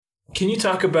Can you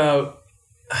talk about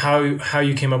how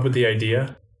you came up with the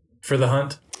idea for the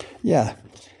hunt? Yeah.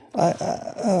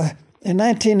 In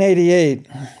 1988,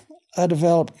 I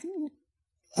developed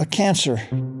a cancer.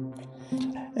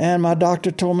 And my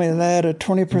doctor told me that I had a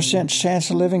 20% chance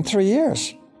of living 3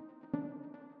 years.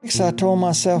 So I told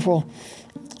myself, well,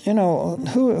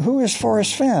 who is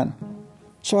Forrest Fenn?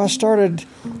 So I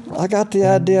got the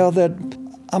idea that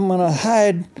I'm going to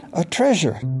hide a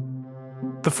treasure.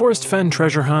 The Forrest Fenn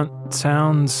treasure hunt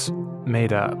sounds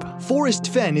made up. Forrest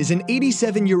Fenn is an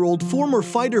 87-year-old former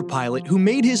fighter pilot who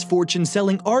made his fortune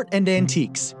selling art and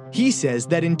antiques. He says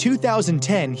that in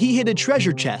 2010, he hid a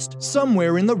treasure chest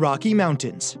somewhere in the Rocky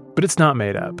Mountains. But it's not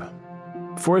made up.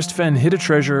 Forrest Fenn hid a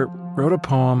treasure, wrote a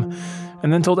poem,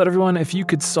 and then told everyone if you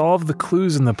could solve the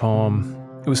clues in the poem,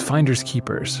 it was finders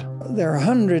keepers. There are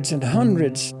hundreds and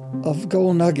hundreds of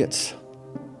gold nuggets.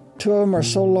 2 of them are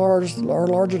so large, or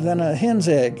larger than a hen's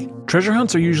egg. Treasure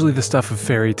hunts are usually the stuff of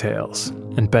fairy tales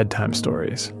and bedtime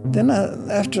stories. Then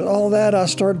after all that, I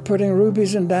started putting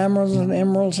rubies and diamonds and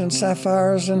emeralds and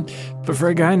sapphires. But for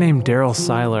a guy named Daryl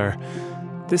Seiler,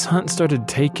 this hunt started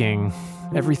taking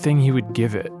everything he would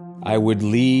give it. I would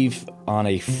leave on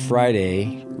a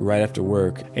Friday right after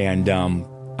work, and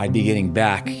I'd be getting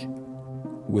back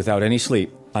without any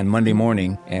sleep on Monday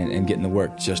morning and getting to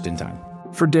work just in time.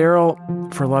 For Daryl,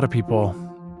 for a lot of people,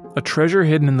 a treasure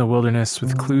hidden in the wilderness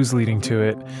with clues leading to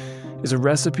it is a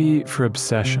recipe for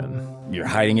obsession. You're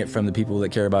hiding it from the people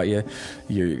that care about you.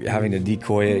 You're having to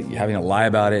decoy it. You're having to lie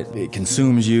about it. It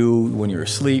consumes you when you're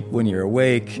asleep, when you're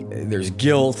awake. There's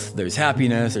guilt. There's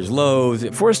happiness. There's lows.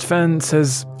 Forrest Fenn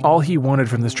says all he wanted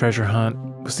from this treasure hunt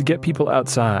was to get people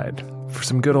outside for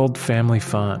some good old family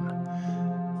fun.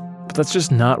 But that's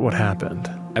just not what happened.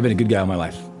 I've been a good guy all my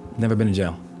life. Never been in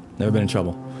jail. Never been in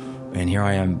trouble. And here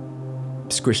I am,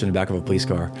 squished in the back of a police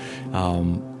car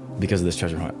because of this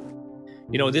treasure hunt.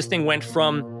 This thing went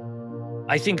from,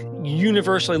 I think,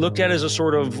 universally looked at as a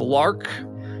sort of lark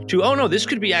to, oh no, this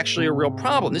could be actually a real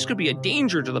problem. This could be a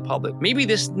danger to the public. Maybe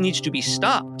this needs to be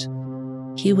stopped.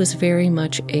 He was very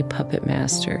much a puppet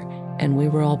master, and we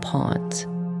were all pawns.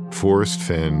 Forrest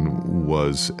Fenn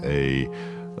was a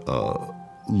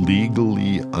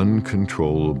legally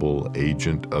uncontrollable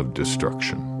agent of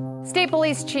destruction. State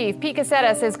Police Chief Pete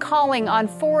Caceres is calling on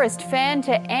Forrest Fenn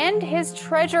to end his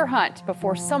treasure hunt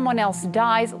before someone else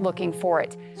dies looking for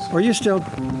it. Are you still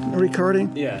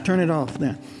recording? Yeah. Turn it off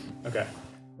then. Okay.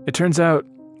 It turns out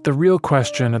the real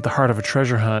question at the heart of a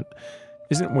treasure hunt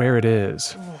isn't where it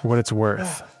is or what it's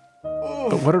worth,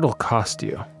 but what it'll cost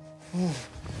you.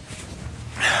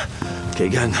 Okay,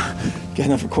 got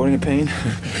enough recording of pain?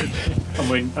 I'm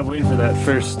waiting for that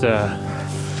first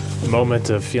moment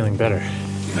of feeling better.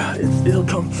 It'll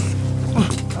come.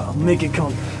 I'll make it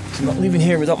come. I'm not leaving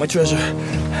here without my treasure.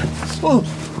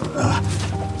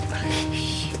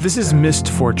 This is Missed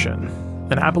Fortune,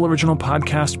 an Apple original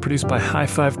podcast produced by High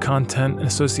Five Content in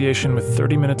association with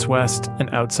 30 Minutes West and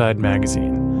Outside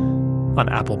Magazine on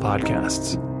Apple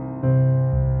Podcasts.